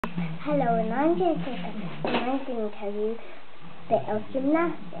Hello, and I'm Jessica, and I'm going to tell you a bit of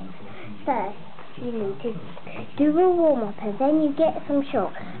gymnastics. First, you need to do a warm-up, and then you get some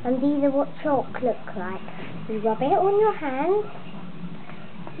chalk, and these are what chalk look like. You rub it on your hand,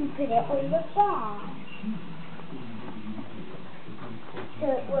 you put it on the bar, so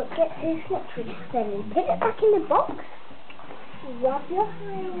it won't get too slippery. Then you put it back in the box, rub your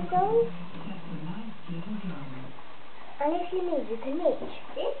hands on, and if you need, you can itch.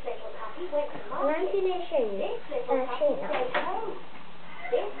 And I'm going to show you chin-up.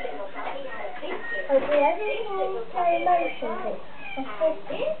 I'll do everything in slow motion, please.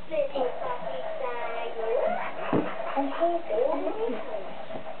 And here's the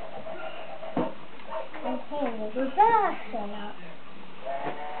reverse chin-up.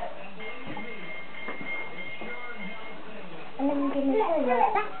 And then I'm going to show you a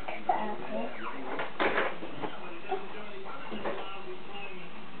back circle.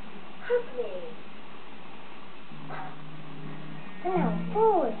 And now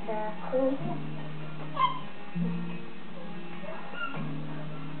forward circle.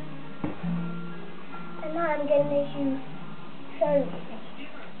 And now I'm going to show you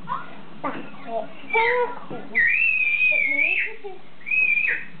back circle. But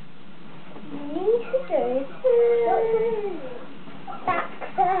you need to do back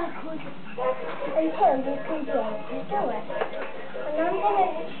circles until you can be able to do it. And I'm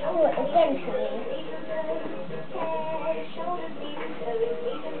going to do it again for you.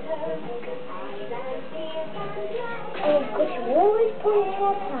 And of course you always point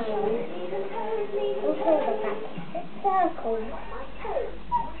your toes until the back circle.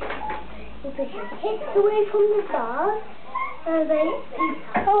 You push your hips away from the bar and then you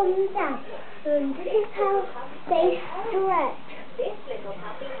come down. And this is how they stretch.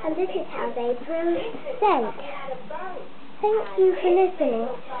 And this is how they present. Thank you for listening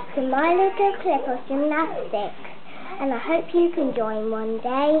to my little clip of gymnastics. And I hope you can join one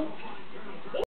day.